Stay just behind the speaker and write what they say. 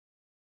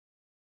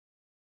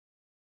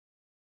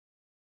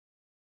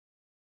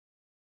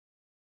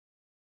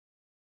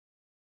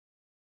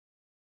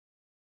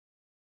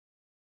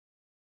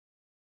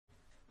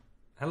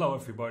Hello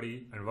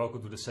everybody and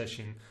welcome to the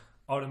session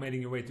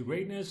Automating Your Way to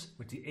Greatness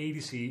with the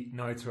ADC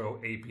Nitro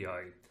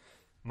API.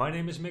 My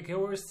name is Mick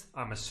Hilhorst,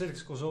 I'm a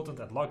Citrix consultant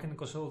at Lock-in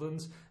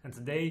Consultants, and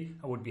today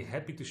I would be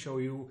happy to show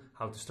you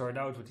how to start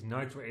out with the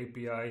Nitro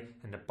API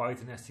and the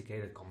Python SDK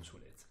that comes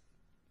with it.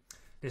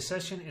 This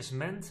session is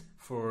meant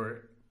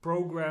for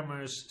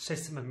programmers,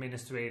 system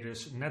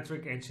administrators,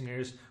 network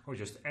engineers, or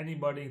just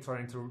anybody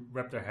trying to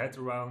wrap their head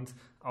around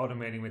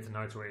automating with the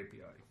Nitro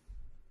API.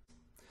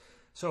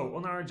 So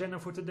on our agenda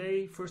for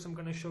today, first I'm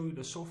going to show you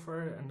the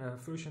software and the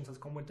versions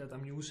that come with that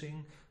I'm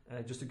using,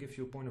 just to give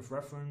you a point of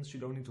reference. You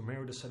don't need to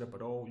mirror the setup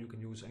at all, you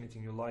can use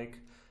anything you like.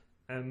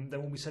 Then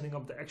we'll be setting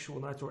up the actual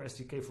Nitro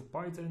SDK for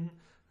Python,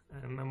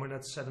 and when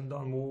that's said and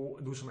done, we'll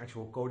do some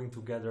actual coding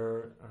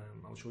together.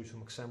 I'll show you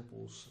some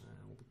examples,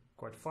 it will be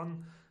quite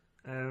fun.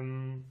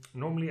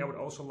 Normally I would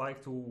also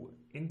like to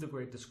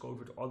integrate this code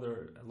with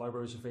other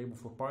libraries available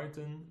for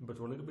Python, but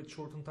we're a little bit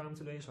short on time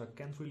today, so I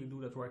can't really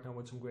do that right now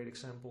with some great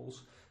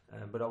examples.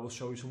 But I will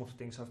show you some of the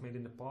things I've made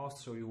in the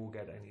past, so you will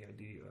get any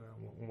idea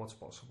on what's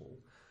possible.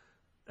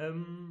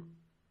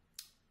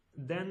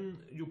 Then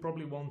you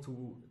probably want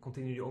to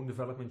continue your own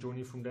development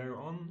journey from there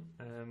on,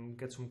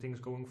 get some things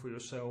going for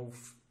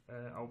yourself.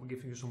 I'll be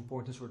giving you some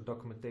pointers for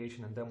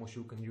documentation and demos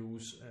you can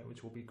use,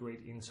 which will be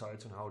great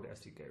insights on how the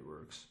SDK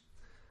works.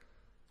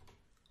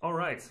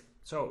 Alright,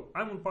 so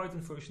I'm on Python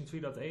version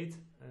 3.8.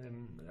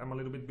 I'm a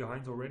little bit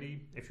behind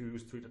already. If you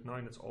use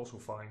 3.9, that's also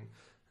fine.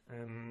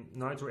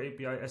 Nitro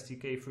API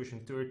SDK version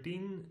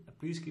 13.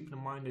 Please keep in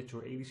mind that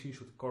your ADC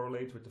should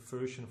correlate with the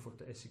version for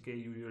the SDK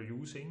you're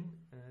using.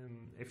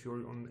 If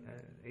you're on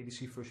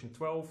ADC version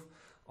 12,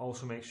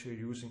 also make sure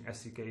you're using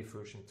SDK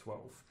version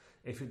 12.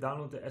 If you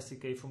download the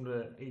SDK from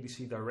the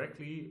ADC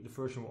directly, the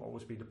version will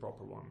always be the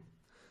proper one.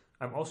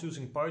 I'm also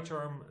using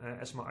PyCharm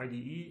as my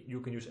IDE.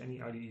 You can use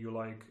any IDE you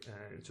like,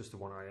 it's just the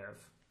one I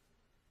have.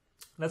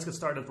 Let's get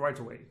started right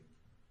away.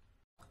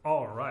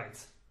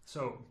 Alright.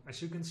 So,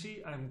 as you can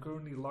see, I'm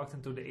currently logged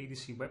into the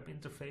ADC web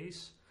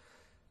interface.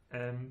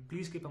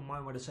 Please keep in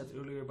mind what I said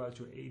earlier about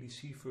your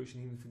ADC version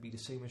needing to be the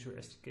same as your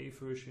SDK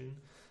version.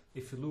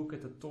 If you look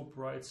at the top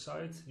right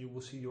side, you will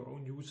see your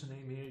own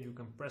username here. You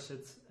can press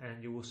it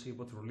and you will see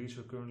what release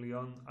you're currently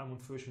on. I'm on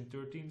version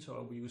 13, so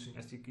I'll be using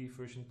SDK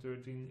version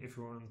 13. If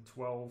you're on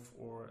 12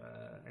 or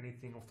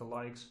anything of the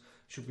likes,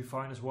 should be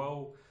fine as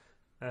well.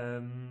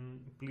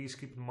 Please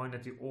keep in mind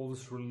that the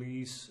oldest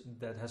release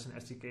that has an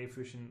SDK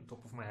version,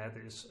 top of my head,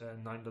 is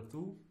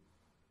 9.2.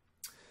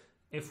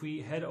 If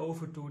we head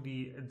over to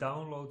the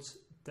Downloads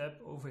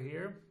tab over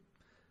here,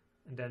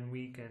 and then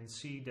we can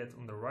see that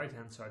on the right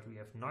hand side we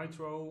have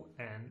Nitro,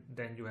 and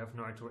then you have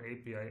Nitro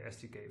API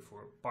SDK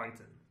for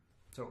Python.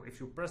 So if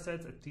you press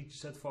that, a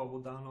teacherset file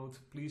will download.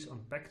 Please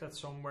unpack that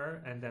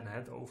somewhere and then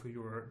head over to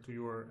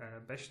your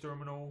Bash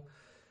terminal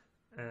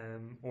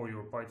or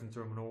your Python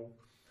terminal.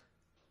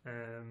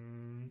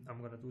 I'm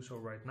going to do so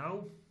right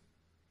now.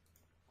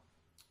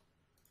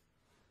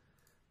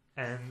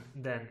 And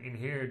then in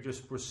here,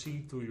 just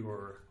proceed to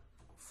your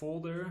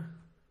folder.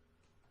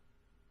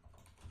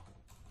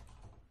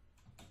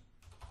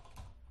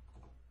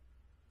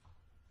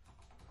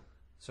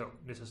 So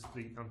this is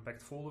the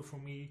unpacked folder for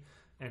me.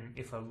 And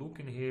if I look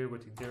in here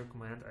with the dir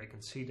command, I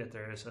can see that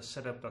there is a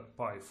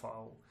setup.py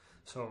file.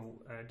 So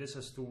this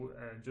is to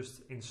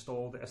just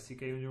install the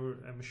SDK on your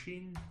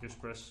machine. Just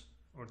press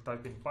or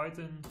type in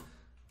Python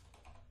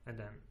and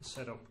then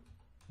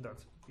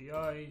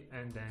setup.py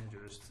and then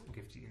just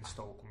give the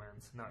install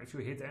command. Now if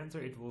you hit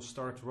enter, it will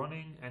start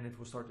running and it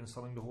will start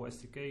installing the whole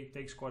SDK. It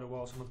takes quite a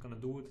while, so I'm not going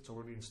to do it. It's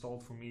already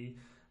installed for me,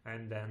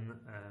 and then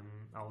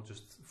I'll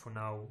just for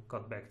now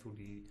cut back to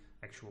the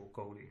actual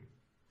coding.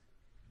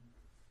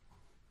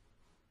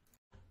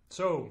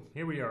 So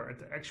here we are at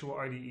the actual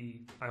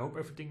IDE. I hope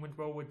everything went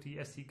well with the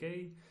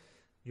SDK.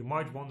 You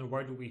might wonder,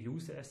 why do we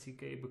use the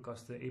SDK?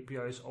 Because the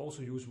API is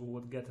also usable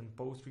with GET and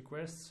POST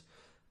requests.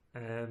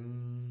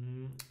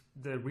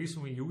 The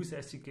reason we use the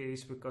SDK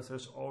is because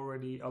there's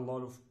already a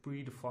lot of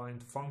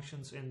predefined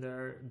functions in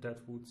there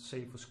that would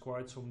save us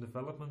quite some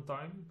development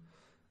time.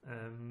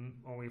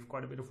 We have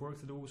quite a bit of work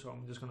to do, so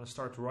I'm just going to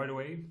start right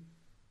away.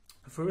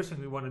 The first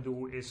thing we want to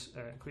do is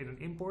create an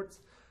import.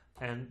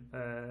 And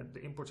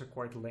the imports are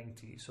quite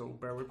lengthy, so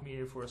bear with me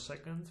here for a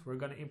second. We're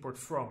going to import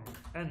from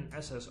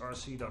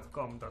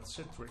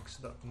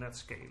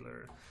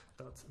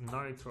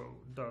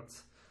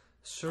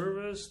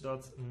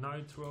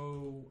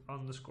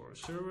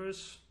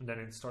nssrc.com.citrix.netscaler.nitro_service. Then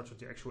it starts with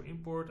the actual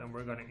import, and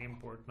we're going to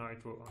import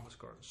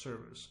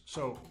nitro_service.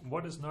 So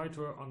what is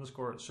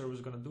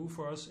nitro_service going to do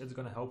for us? It's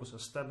going to help us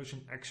establish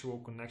an actual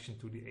connection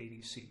to the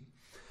ADC.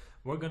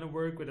 We're going to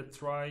work with a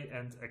try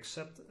and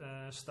accept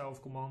style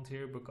of command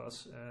here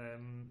because,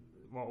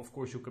 well, of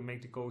course you can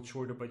make the code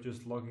shorter by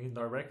just logging in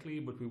directly,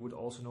 but we would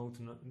also need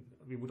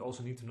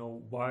to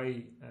know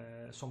why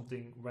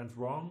something went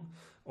wrong,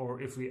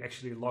 or if we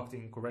actually logged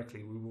in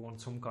correctly. We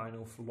want some kind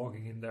of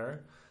logging in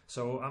there.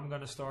 So I'm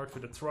going to start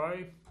with a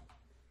try,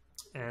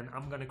 and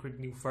I'm going to create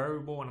a new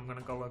variable, and I'm going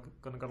to call it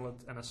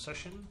in a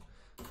session.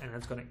 and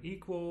it's going to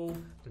equal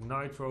the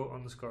Nitro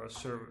underscore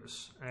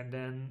service. And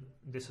then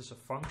this is a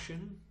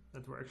function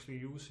that we're actually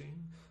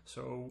using.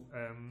 So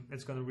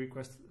it's going to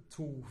request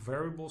two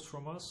variables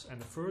from us,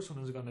 and the first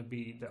one is going to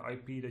be the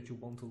IP that you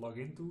want to log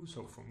into.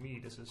 So for me,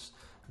 this is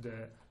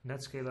the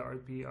Netscaler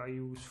IP I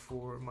use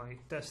for my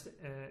test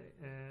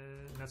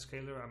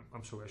Netscaler.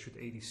 I'm sorry, I should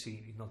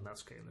ADC, not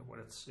Netscaler, but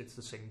it's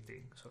the same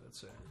thing. So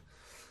that's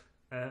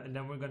and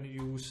then we're going to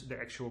use the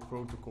actual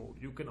protocol.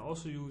 You can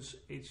also use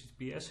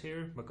HTTPS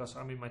here, because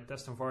I'm in my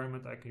test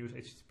environment, I can use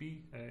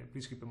HTTP.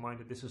 Please keep in mind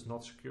that this is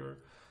not secure.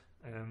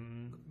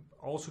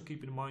 Also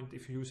keep in mind,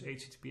 if you use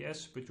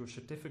HTTPS but your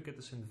certificate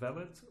is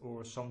invalid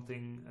or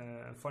something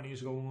funny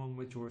is going on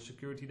with your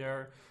security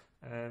there,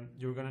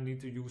 you're going to need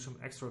to use some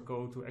extra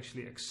code to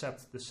actually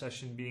accept the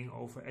session being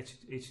over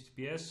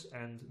HTTPS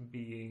and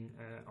being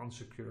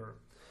unsecure.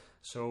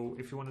 So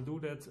if you want to do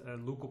that,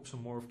 look up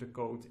some more of the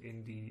code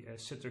in the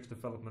Citrix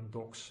development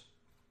docs.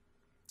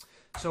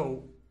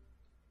 So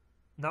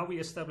now we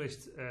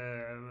established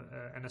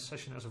a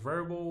session as a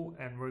variable,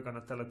 and we're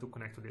gonna tell it to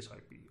connect to this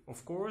IP.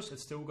 Of course,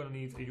 it's still gonna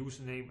need a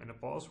username and a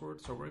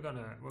password. So we're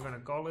gonna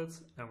call it,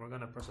 and we're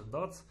gonna press a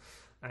dot,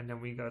 and then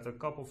we got a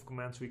couple of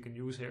commands we can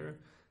use here,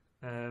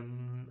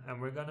 and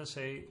we're gonna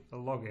say a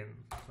login.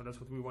 So that's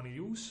what we want to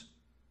use.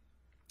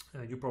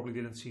 You probably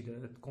didn't see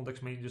the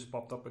context menu just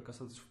popped up because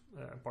that's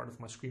part of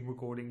my screen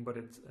recording, but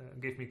it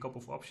gave me a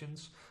couple of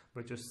options.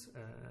 But just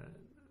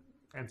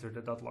enter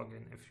the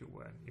 .login if you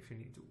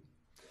need to.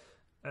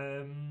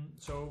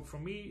 So for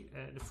me,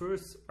 the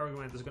first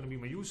argument is going to be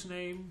my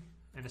username,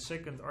 and the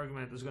second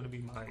argument is going to be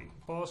my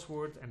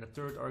password, and the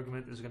third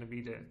argument is going to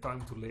be the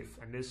time to live.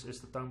 And this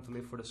is the time to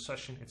live for the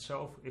session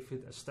itself if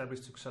it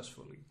established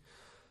successfully.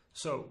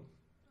 So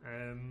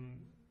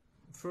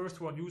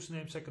first one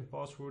username, second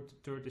password,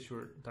 third is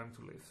your time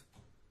to live.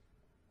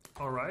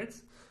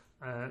 Alright,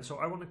 so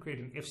I want to create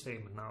an if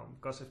statement now,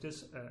 because if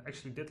this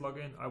actually did log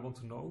in, I want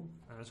to know.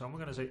 So I'm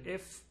going to say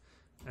if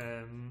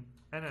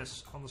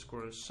ns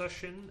underscore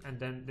session, and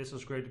then this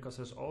is great because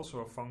there's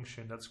also a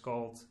function that's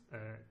called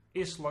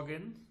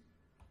isLogin.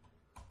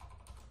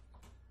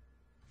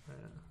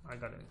 I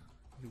gotta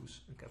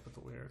use a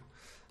capital here.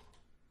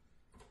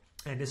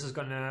 And this is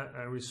gonna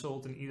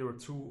result in either a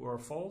true or a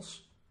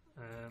false.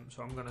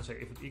 So I'm gonna say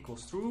if it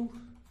equals true,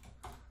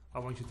 I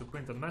want you to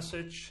print a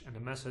message, and the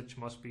message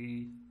must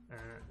be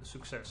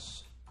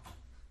success,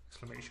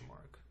 exclamation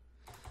mark.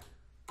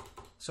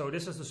 So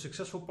this is the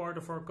successful part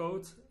of our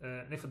code,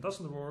 and if it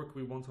doesn't work,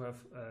 we want to have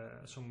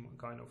some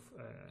kind of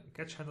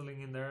catch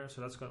handling in there.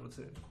 So that's what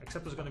the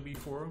except is going to be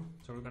for.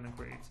 So we're going to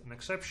create an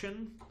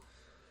exception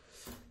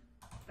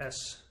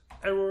as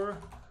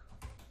error,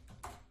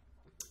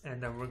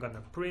 and then we're going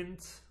to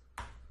print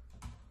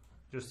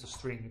just a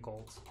string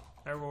called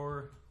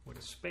error with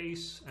a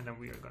space, and then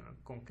we are going to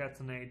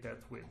concatenate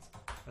that with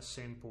a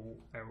simple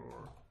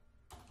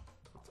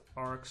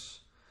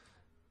error.args.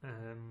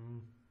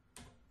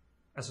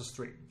 As a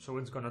string, so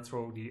it's gonna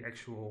throw the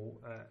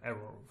actual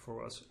error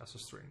for us as a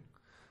string.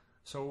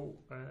 So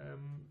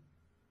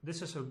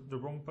this is the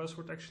wrong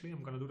password actually.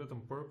 I'm gonna do that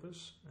on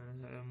purpose.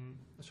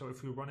 So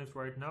if we run it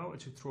right now,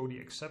 it should throw the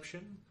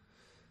exception.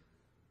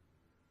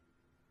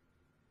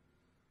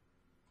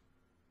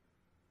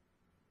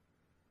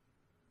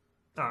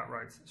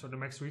 Right. So the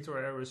max retro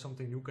error is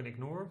something you can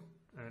ignore.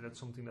 That's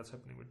something that's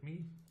happening with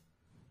me.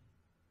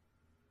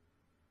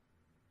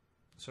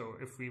 So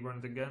if we run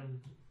it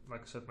again,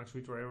 like I said, max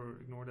retro error,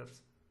 ignore that.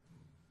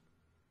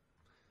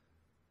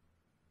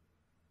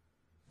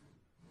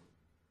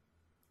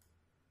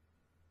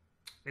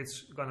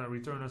 It's gonna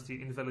return us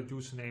the invalid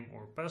username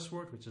or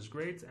password, which is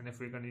great. And if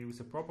we're gonna use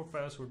the proper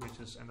password, which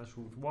is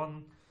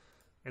nsroot1,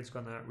 it's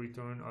gonna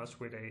return us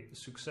with a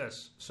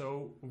success.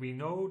 So we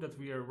know that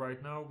we are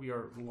right now, we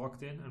are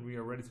logged in and we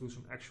are ready to do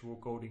some actual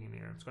coding in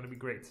here. It's gonna be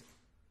great.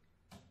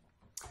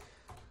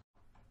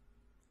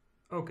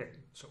 Okay,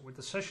 so with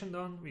the session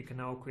done, we can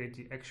now create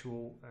the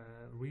actual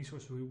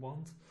resource we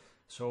want.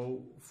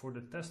 So for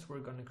the test, we're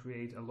going to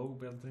create a load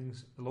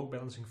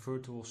balancing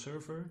virtual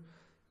server.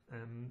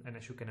 And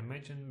as you can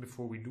imagine,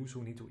 before we do so,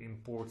 we need to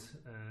import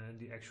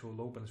the actual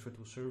load balance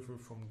virtual server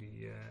from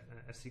the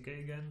SDK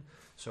again.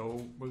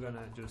 So we're going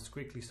to just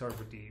quickly start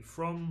with the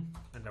from,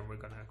 and then we're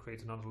going to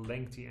create another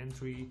lengthy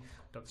entry,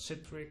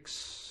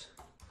 .citrix,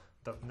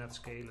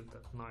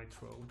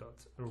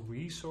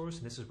 .netscaler.nitro.resource.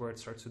 This is where it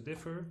starts to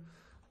differ.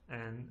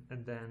 And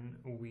then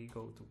we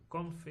go to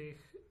config,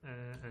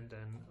 and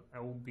then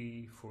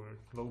LB for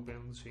load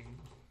balancing,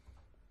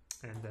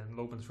 and then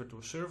load balance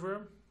virtual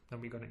server.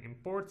 Then we're going to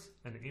import,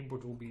 and the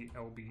import will be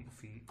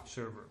LBV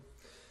server.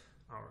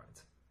 All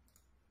right.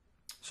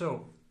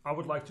 So I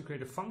would like to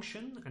create a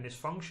function, and this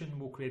function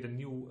will create a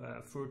new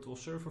virtual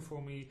server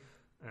for me.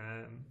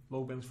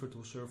 Load balance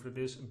virtual server it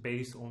is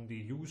based on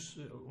the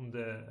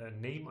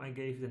name I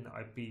gave it and the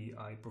IP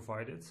I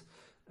provided.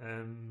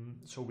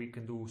 So we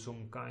can do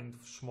some kind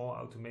of small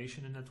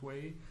automation in that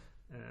way.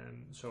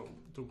 So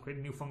to create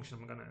a new function,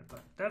 I'm gonna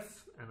type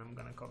def, and I'm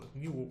gonna call it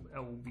new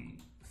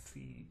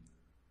LBV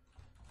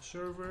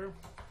server,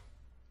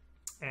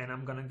 and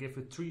I'm gonna give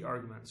it 3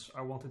 arguments.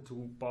 I want it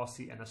to pass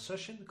the NS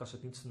session because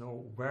it needs to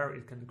know where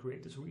it can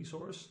create this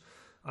resource.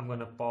 I'm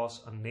gonna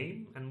pass a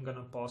name and I'm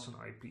gonna pass an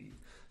IP.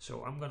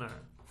 So I'm gonna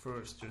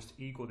first just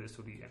equal this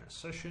to the NS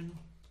session.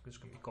 It's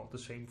gonna be called the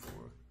same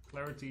for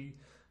clarity.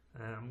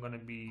 I'm gonna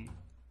be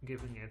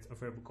giving it a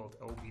variable called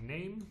LB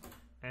name,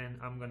 and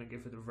I'm gonna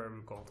give it a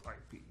variable called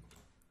IP.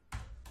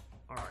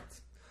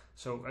 Alright,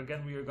 so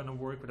again we are gonna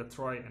work with a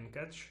try and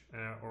catch,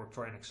 or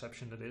try and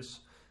exception that is.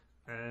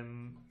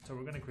 So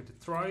we're gonna create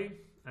a try,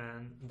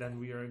 and then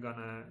we are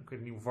gonna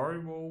create a new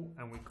variable,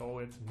 and we call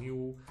it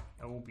new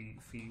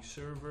LBV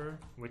server,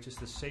 which is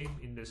the same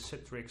in the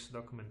Citrix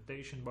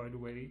documentation, by the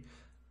way.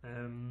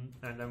 And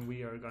then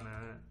we are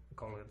gonna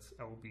call it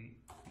LB.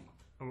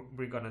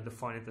 We're gonna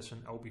define it as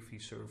an LBV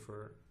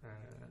server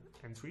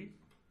entry.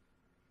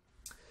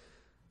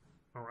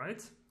 All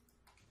right.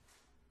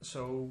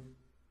 So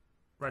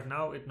right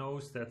now it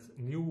knows that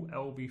new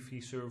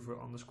LBV server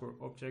underscore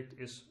object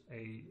is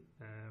a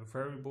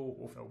variable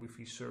of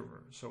LBV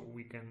server. So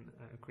we can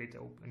create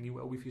a new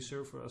LBV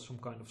server as some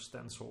kind of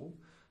stencil.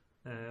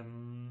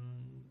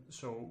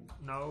 So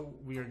now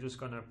we are just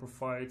gonna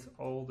provide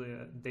all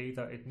the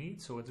data it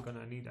needs. So it's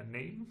gonna need a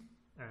name,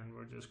 and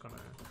we're just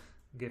gonna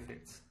give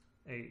it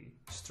a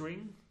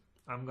string.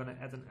 I'm gonna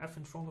add an f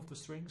in front of the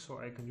string so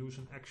I can use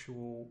an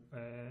actual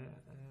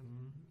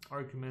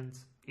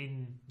argument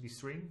in the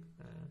string,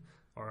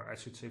 or I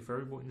should say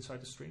variable inside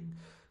the string,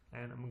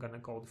 and I'm gonna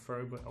call the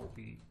variable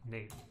LB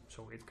name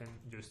so it can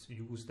just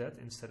use that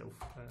instead of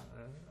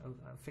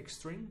a fixed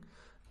string.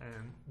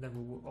 And then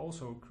we will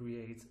also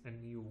create a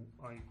new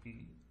IP,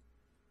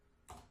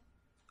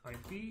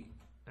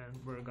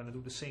 and we're gonna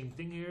do the same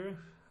thing here.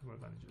 We're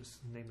gonna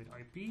just name it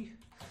IP.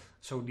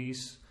 So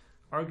these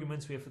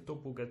arguments we have at the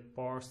top will get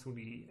parsed to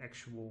the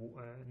actual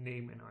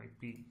name and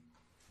IP.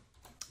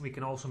 We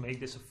can also make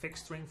this a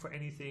fixed string for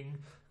anything,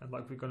 and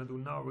like we're gonna do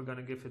now, we're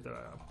gonna give it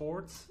a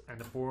port, and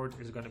the port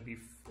is gonna be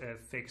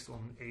fixed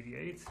on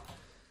 88,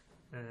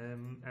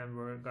 and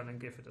we're gonna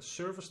give it a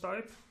service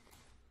type.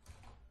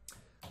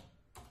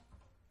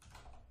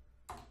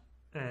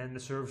 And the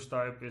service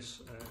type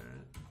is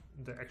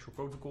the actual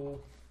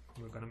protocol.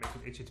 We're gonna make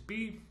it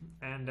HTTP,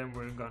 and then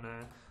we're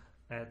gonna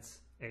add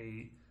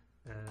a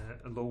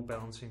load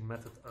balancing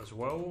method as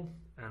well,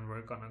 and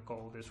we're gonna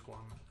call this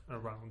one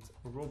around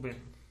robin,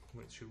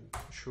 which you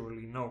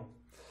surely know.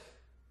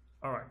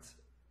 All right.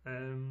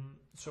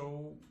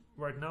 So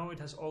right now it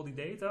has all the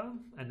data,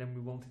 and then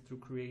we want it to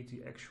create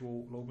the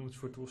actual load balance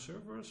virtual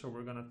server. So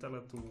we're gonna tell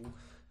it to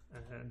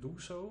do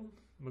so.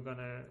 We're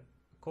gonna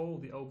call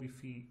the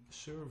LBV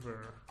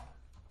server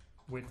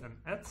with an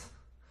 @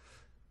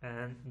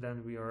 and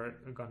then we are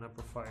gonna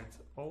provide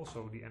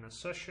also the NS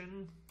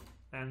session,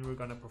 and we're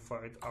gonna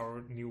provide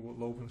our new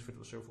load balance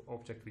virtual server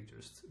object we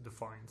just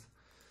defined.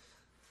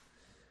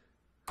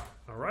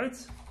 All right,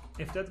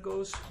 if that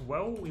goes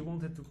well, we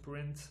want it to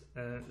print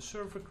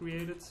server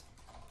created,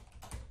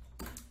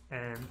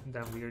 and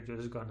then we are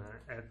just gonna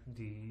add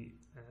the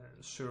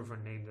server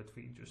name that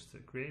we just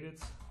created,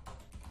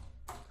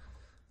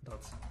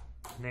 dot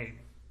name.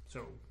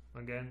 So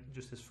again,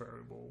 just this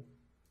variable,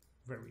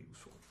 very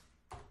useful.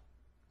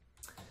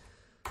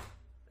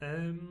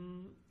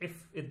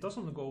 If it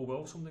doesn't go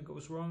well, something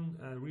goes wrong,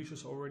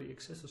 resource already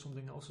exists or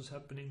something else is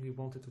happening, we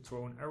want it to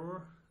throw an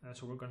error.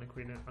 So we're going to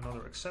create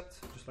another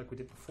except, just like we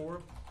did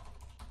before.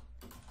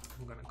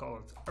 I'm going to call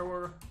it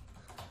error,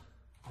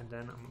 and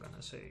then I'm going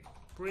to say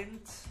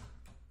print,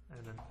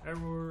 and then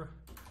error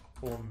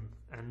on,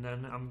 and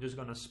then I'm just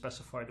going to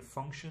specify the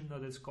function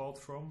that it's called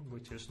from,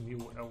 which is new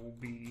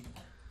LBV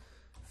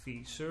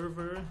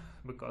server,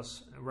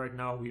 because right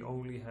now we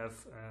only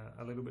have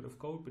a little bit of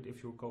code, but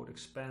if your code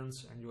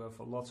expands and you have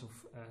lots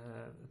of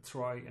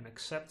try and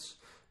accepts,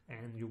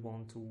 and you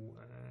want to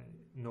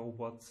know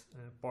what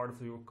part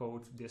of your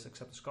code this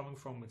accept is coming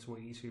from, it's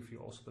way easier if you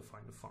also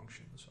define the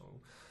function. So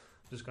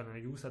I'm just gonna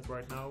use that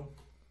right now,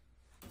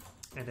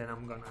 and then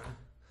I'm gonna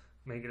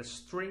make it a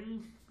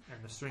string,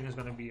 and the string is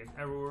gonna be an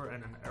error,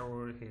 and an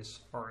error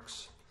is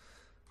args.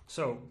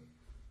 So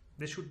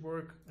this should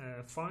work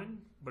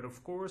fine, but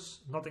of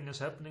course nothing is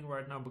happening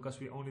right now because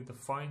we only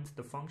defined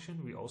the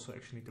function. We also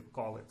actually need to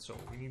call it. So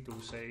we need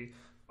to say,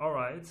 all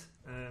right,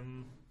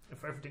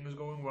 if everything is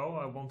going well,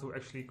 I want to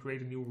actually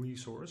create a new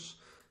resource,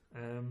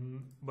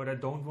 but I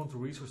don't want the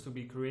resource to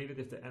be created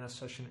if the NS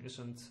session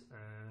isn't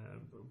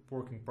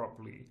working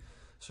properly.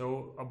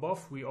 So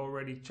above we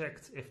already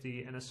checked if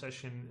the NS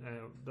session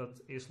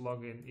that is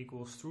login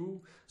equals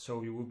true,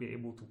 so you will be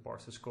able to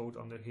parse this code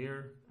under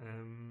here,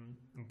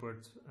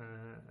 but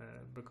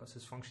because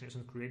this function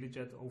isn't created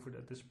yet over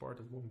this part,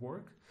 it won't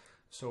work.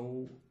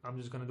 So I'm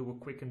just going to do a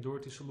quick and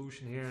dirty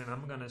solution here, and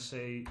I'm going to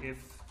say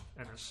if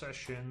NS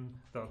session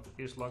that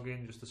is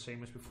login, just the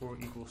same as before,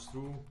 equals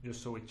true,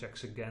 just so it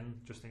checks again,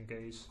 just in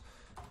case.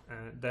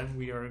 Then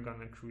we are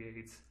going to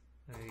create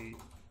a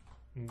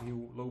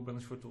new load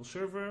balance virtual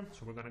server.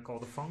 So we're going to call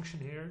the function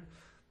here,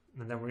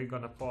 and then we're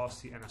gonna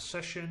pass the NS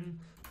session,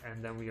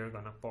 and then we are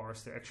gonna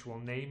parse the actual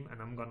name,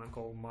 and I'm gonna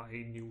call my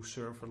new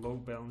server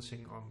load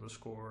balancing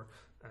underscore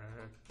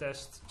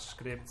test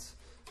script,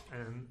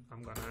 and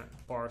I'm gonna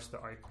parse the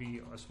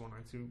IP as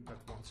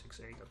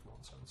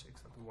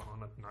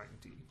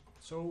 192.168.176.190.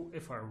 So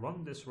if I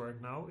run this right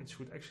now, it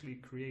should actually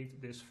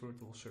create this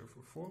virtual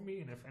server for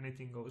me, and if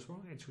anything goes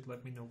wrong, it should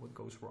let me know what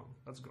goes wrong.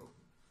 Let's go.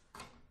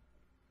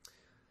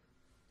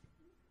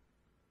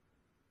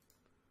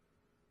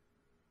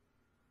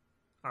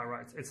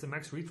 Alright, it's the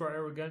max retry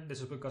error again.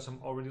 This is because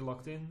I'm already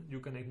logged in. You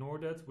can ignore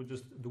that. We'll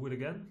just do it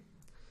again.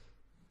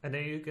 And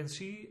then you can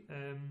see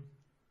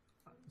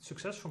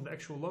success from the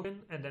actual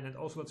login, and then it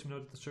also lets me know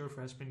that the server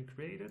has been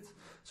created.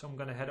 So I'm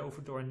gonna head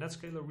over to our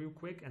Netscaler real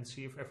quick and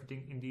see if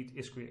everything indeed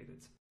is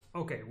created.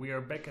 Okay, we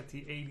are back at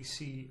the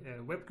ADC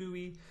web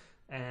GUI,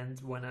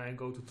 and when I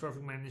go to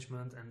traffic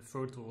management and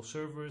virtual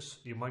servers,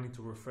 you might need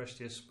to refresh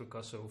this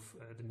because of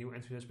the new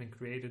entry has been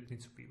created,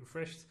 needs to be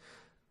refreshed.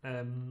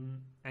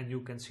 And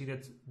you can see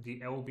that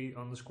the LB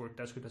underscore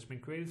test script has been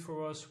created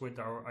for us with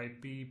our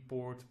IP,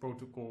 port,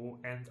 protocol,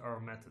 and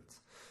our method.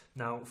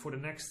 Now, for the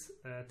next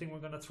thing we're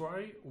gonna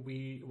try,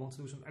 we want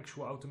to do some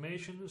actual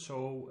automation.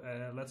 So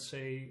let's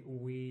say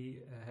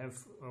we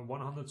have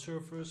 100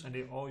 servers and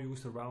they all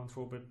use the round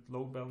robin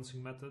load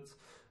balancing method,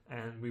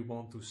 and we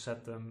want to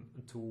set them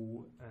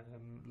to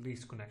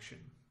least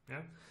connection.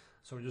 Yeah.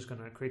 So we're just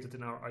gonna create it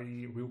in our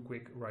IDE real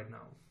quick right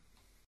now.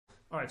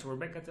 All right, so we're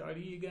back at the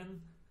IDE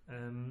again.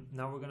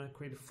 Now we're going to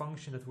create a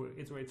function that will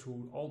iterate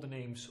through all the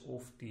names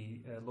of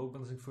the load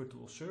balancing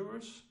virtual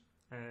servers,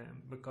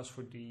 because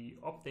for the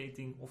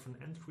updating of an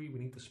entry we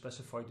need to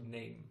specify the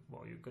name.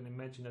 Well, you can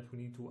imagine that we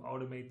need to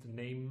automate the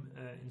name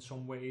in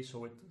some way,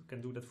 so it can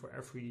do that for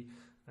every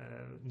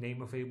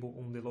name available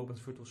on the load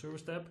balancing virtual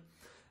servers tab,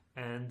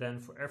 and then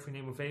for every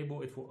name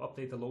available it will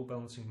update the load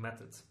balancing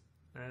method.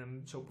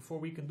 So before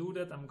we can do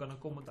that, I'm going to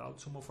comment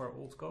out some of our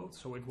old code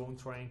so it won't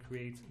try and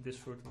create this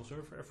virtual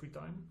server every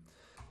time.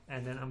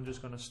 And then I'm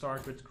just going to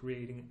start with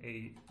creating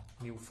a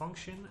new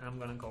function. I'm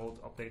going to call it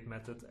update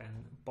method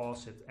and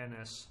pass it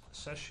ns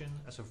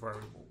session as a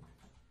variable.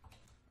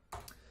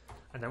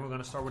 And then we're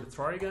going to start with a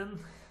try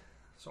again,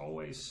 as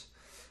always.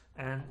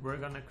 And we're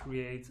going to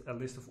create a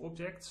list of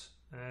objects,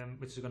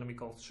 which is going to be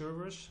called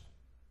servers.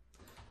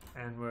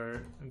 And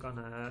we're going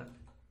to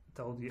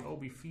tell the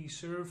obv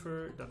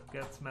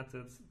server.get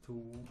method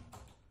to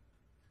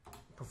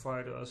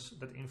provide us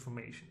that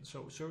information.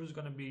 So server is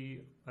going to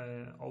be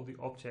all the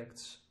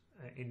objects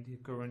in the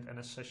current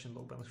NS session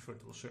load balancing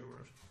virtual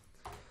server.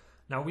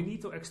 Now we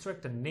need to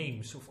extract the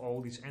names of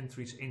all these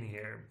entries in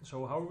here.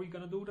 So how are we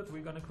going to do that?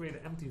 We're going to create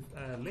an empty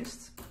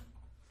list.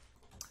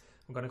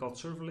 We're going to call it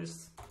server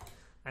list,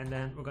 and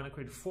then we're going to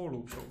create a for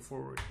loop. So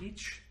for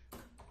each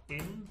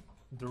in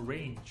the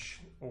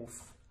range of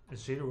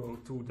 0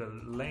 to the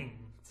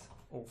length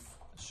of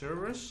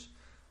servers,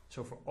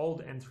 so for all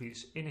the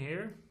entries in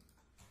here,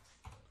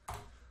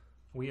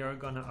 we are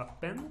gonna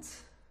append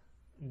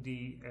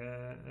the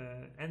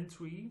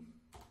entry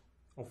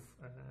of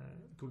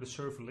to the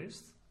server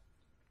list,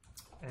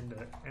 and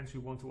the entry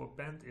we want to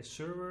append is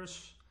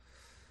servers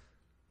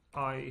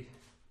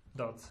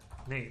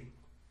i.name.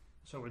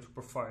 So it will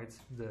provide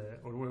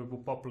or it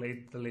will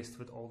populate the list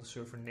with all the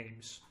server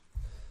names.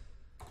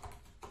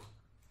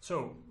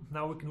 So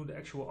now we can do the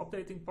actual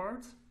updating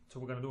part. So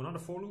we're gonna do another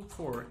for loop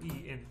for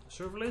e in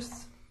server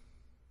list.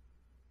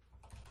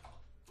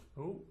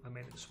 Oh, I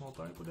made a small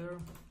typo there.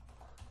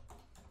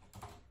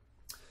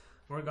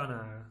 We're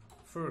gonna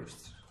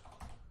first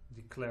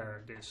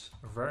declare this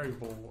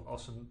variable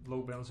as a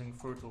load balancing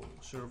virtual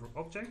server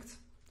object,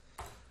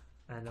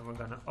 and then we're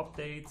gonna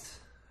update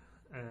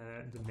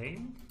the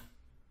name.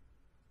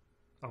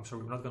 I'm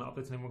sorry, we're not gonna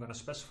update the name, we're gonna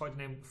specify the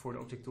name for the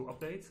object to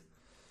update.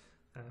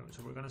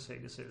 So we're gonna say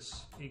this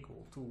is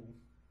equal to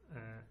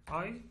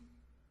I.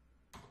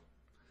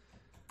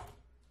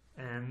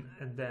 And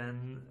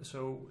then,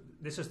 so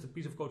this is the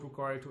piece of code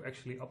required to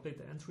actually update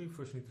the entry.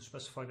 First we need to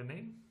specify the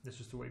name. This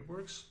is the way it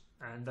works.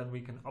 And then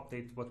we can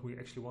update what we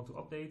actually want to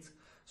update.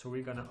 So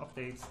we're gonna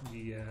update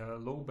the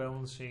load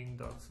balancing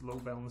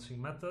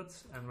method,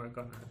 and we're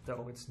gonna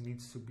tell it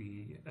needs to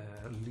be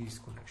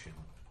least connection,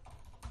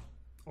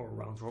 or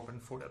round robin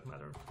for that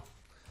matter.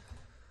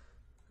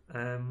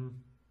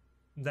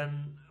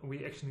 Then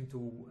we actually need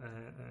to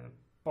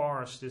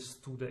parse this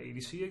to the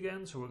ADC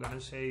again. So we're going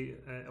to say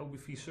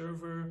lbv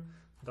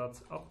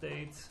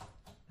server.update,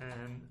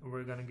 and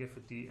we're going to give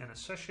it the NS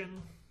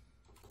session,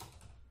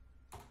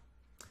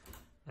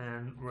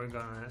 and we're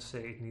going to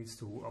say it needs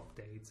to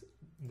update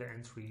the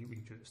entry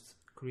we just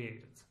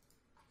created.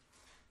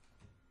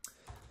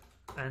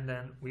 And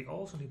then we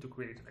also need to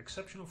create an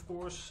exception, of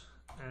course.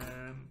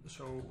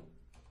 So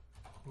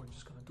we're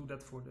just going to do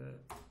that for the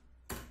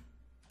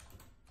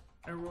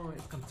error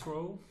it can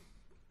throw,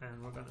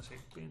 and we're going to say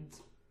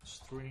print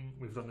string.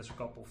 We've done this a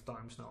couple of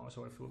times now,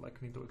 so I feel like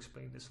I need to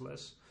explain this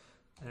less,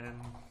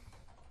 and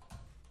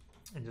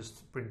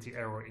just print the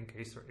error in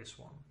case there is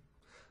one.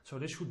 So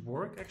this should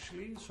work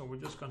actually. So we're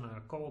just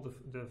gonna call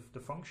the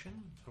function.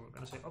 So we're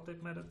gonna say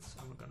update method,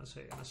 and we're gonna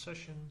say NS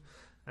session,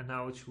 and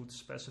now it should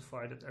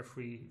specify that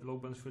every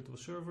load balance virtual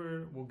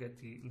server will get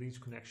the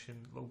least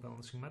connection load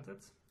balancing method.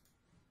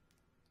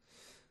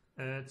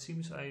 It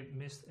seems I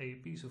missed a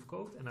piece of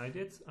code, and I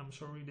did. I'm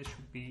sorry, this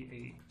should be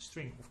a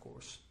string, of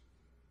course.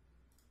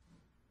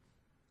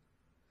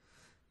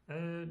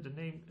 The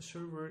name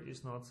server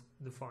is not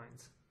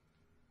defined.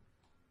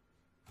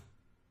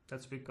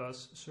 That's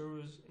because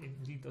servers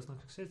indeed does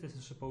not exist. This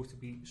is supposed to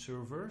be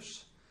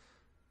servers.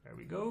 There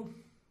we go.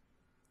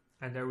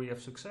 And there we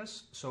have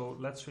success. So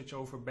let's switch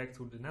over back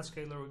to the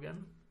Netscaler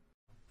again.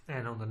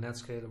 And on the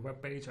Netscaler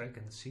webpage, I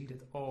can see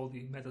that all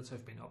the methods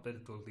have been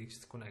updated to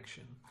least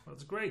connection. Well,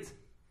 that's great.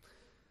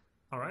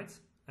 All right.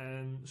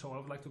 So I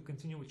would like to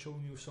continue with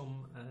showing you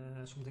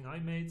something I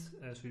made,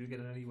 so you get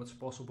an idea what's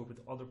possible with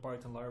other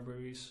Python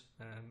libraries.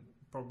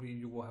 Probably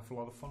you will have a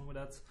lot of fun with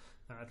that.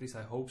 At least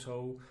I hope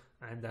so.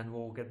 And then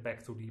we'll get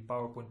back to the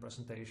PowerPoint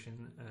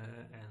presentation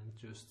and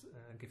just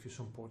give you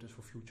some pointers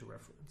for future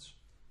reference.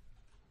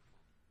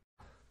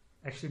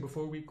 Actually,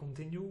 before we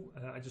continue,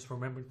 I just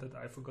remembered that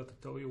I forgot to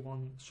tell you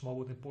one small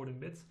but important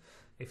bit.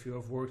 If you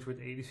have worked with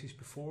ADCs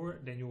before,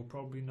 then you will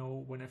probably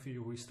know whenever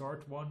you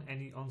restart one,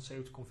 any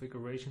unsaved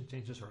configuration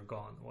changes are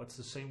gone. Well, it's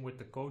the same with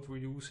the code we're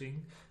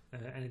using,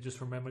 and I just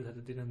remembered that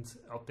it didn't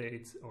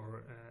update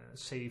or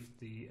save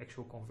the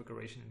actual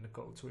configuration in the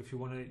code. So if you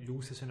want to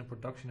use this in a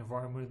production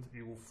environment,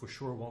 you will for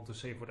sure want to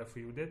save whatever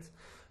you did.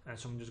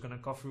 So I'm just going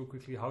to cover real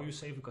quickly how you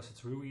save, because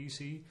it's real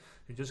easy.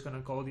 You're just going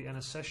to call the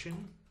NS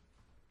session.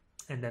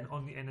 And then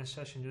on the NS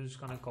session, you're just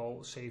going to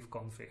call save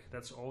config.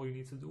 That's all you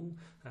need to do.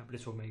 But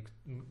this will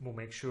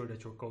make sure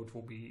that your code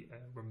will be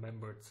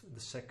remembered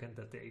the second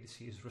that the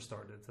ADC is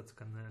restarted. That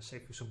can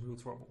save you some real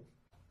trouble.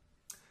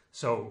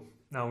 So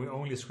now we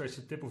only scratched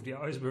the tip of the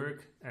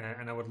iceberg,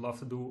 and I would love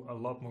to do a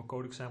lot more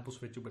code examples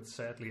with you, but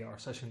sadly our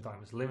session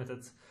time is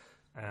limited.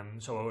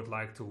 So I would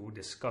like to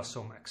discuss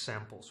some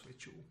examples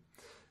with you.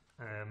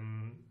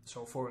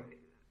 So for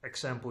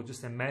example,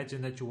 just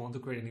imagine that you want to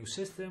create a new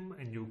system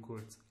and you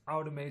could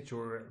automate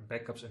your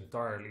backups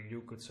entirely.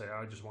 You could say,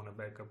 I just want to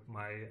backup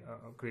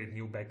create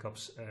new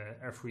backups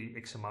every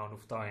X amount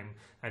of time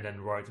and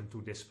then write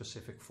into this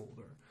specific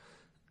folder.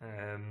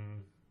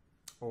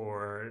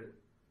 Or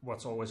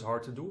what's always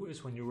hard to do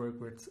is when you work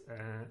with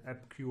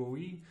app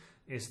QoE,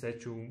 is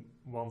that you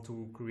want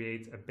to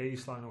create a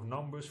baseline of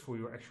numbers for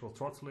your actual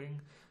throttling.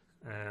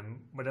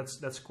 But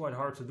that's quite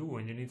hard to do,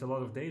 and you need a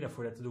lot of data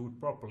for that to do it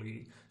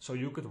properly. So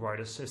you could write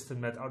a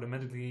system that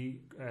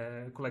automatically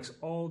collects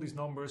all these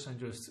numbers and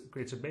just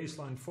creates a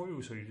baseline for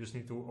you. So you just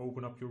need to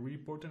open up your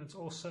report and it's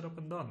all set up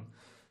and done.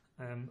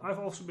 I've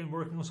also been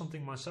working on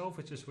something myself,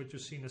 which is what you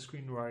see on the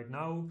screen right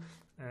now.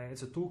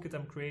 It's a toolkit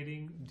I'm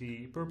creating.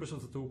 The purpose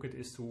of the toolkit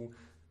is to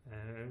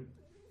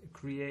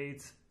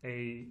create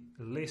a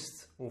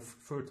list of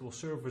virtual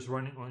servers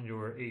running on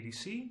your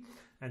ADC,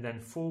 and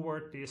then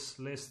forward this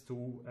list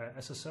to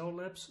SSL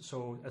labs.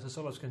 So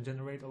SSL labs can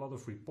generate a lot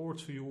of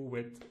reports for you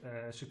with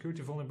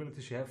security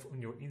vulnerabilities you have on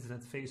your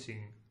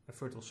internet-facing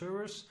virtual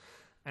servers.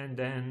 And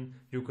then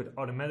you could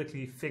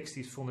automatically fix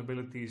these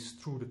vulnerabilities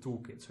through the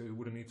toolkit. So you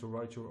wouldn't need to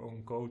write your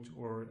own code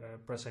or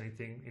press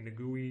anything in the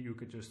GUI. You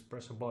could just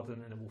press a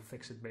button and it will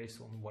fix it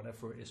based on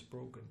whatever is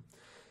broken.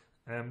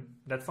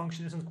 That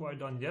function isn't quite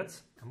done yet,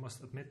 I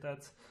must admit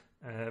that.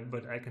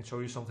 But I can show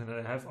you something that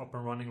I have up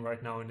and running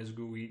right now in this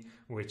GUI,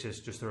 which is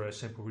just a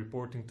simple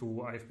reporting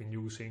tool I've been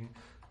using.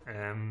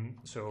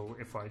 So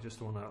if I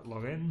just want to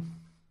log in,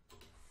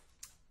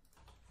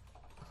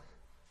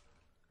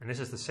 and this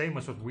is the same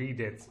as what we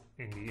did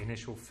in the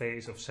initial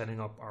phase of setting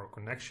up our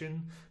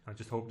connection. I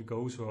just hope it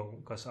goes well,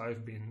 because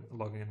I've been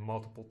logging in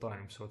multiple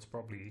times, so it's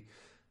probably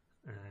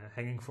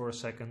hanging for a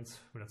second,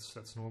 but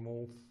that's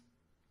normal.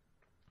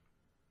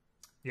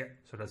 Yeah,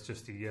 so that's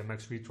just the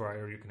max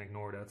retryer. You can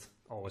ignore that.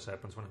 Always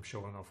happens when I'm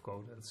showing off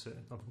code that's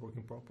not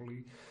working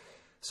properly.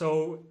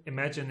 So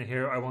imagine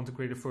here I want to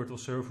create a virtual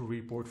server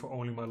report for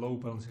only my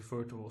load balancing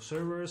virtual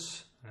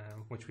servers,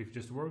 which we've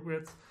just worked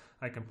with.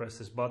 I can press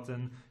this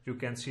button. You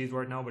can't see it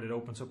right now, but it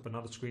opens up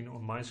another screen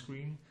on my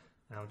screen.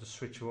 I'll just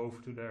switch you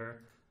over to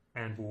there,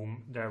 and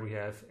boom, there we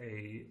have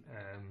a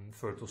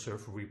virtual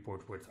server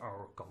report with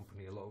our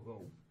company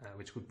logo,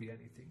 which could be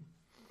anything.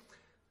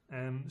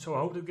 So I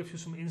hope that gives you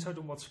some insight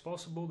on what's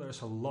possible.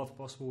 There's a lot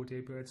possible with the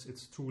API.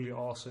 It's truly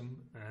awesome.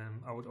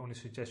 I would only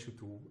suggest you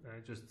to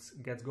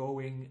just get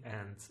going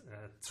and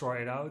try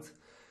it out.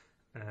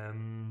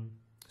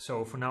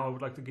 So for now, I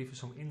would like to give you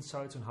some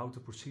insights on how to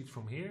proceed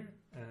from here.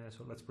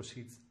 So let's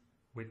proceed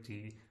with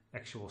the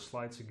actual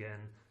slides again,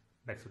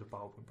 back to the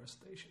PowerPoint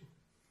presentation.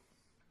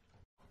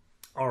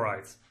 All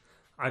right,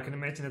 I can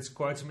imagine it's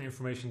quite some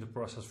information to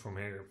process from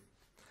here.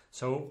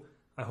 So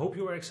I hope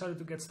you are excited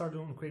to get started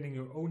on creating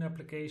your own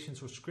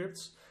applications or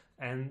scripts,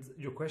 and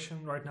your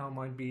question right now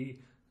might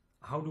be,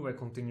 how do I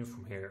continue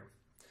from here?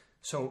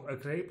 So a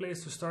great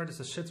place to start is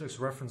the Citrix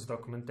reference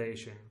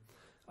documentation.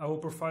 I will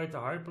provide the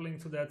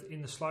hyperlink to that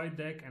in the slide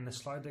deck, and the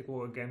slide deck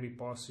will again be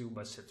passed to you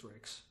by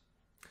Citrix.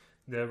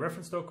 The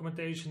reference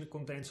documentation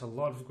contains a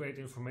lot of great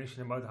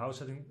information about how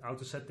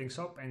to set things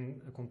up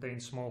and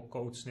contains small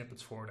code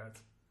snippets for that.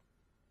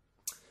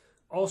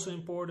 Also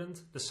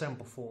important, the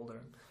sample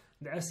folder.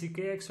 The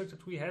SDK extract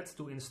that we had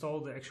to install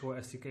the actual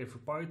SDK for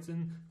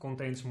Python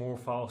contains more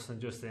files than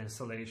just the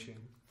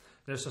installation.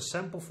 There's a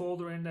sample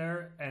folder in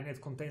there and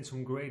it contains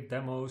some great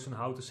demos on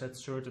how to set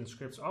certain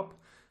scripts up.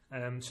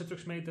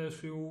 Citrix made those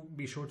for you,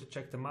 be sure to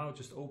check them out,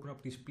 just open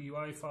up these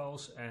PY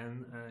files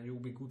and you'll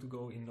be good to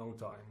go in no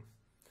time.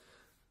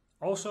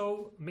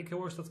 Also,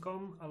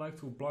 mickhillhorst.com, I like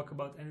to blog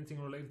about anything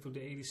related to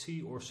the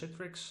ADC or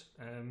Citrix.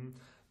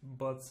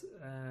 But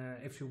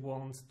if you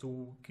want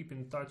to keep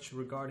in touch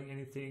regarding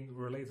anything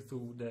related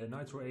to the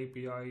Nitro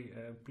API,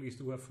 please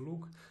do have a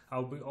look.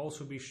 I'll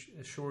also be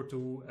sure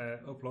to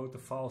upload the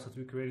files that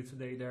we created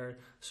today there,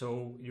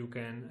 so you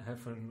can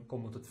have a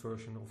commented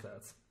version of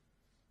that.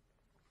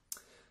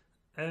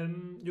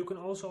 You can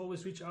also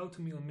always reach out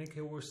to me on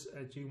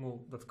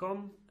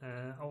mickhillhorst@gmail.com.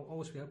 I'll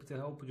always be happy to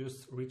help.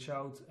 Just reach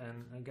out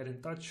and get in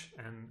touch,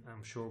 and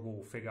I'm sure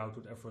we'll figure out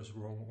whatever is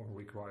wrong or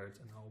required,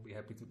 and I'll be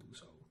happy to do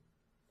so.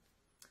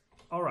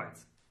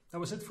 Alright, that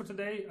was it for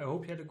today. I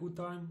hope you had a good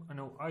time. I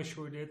know I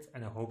sure did,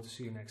 and I hope to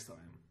see you next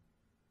time.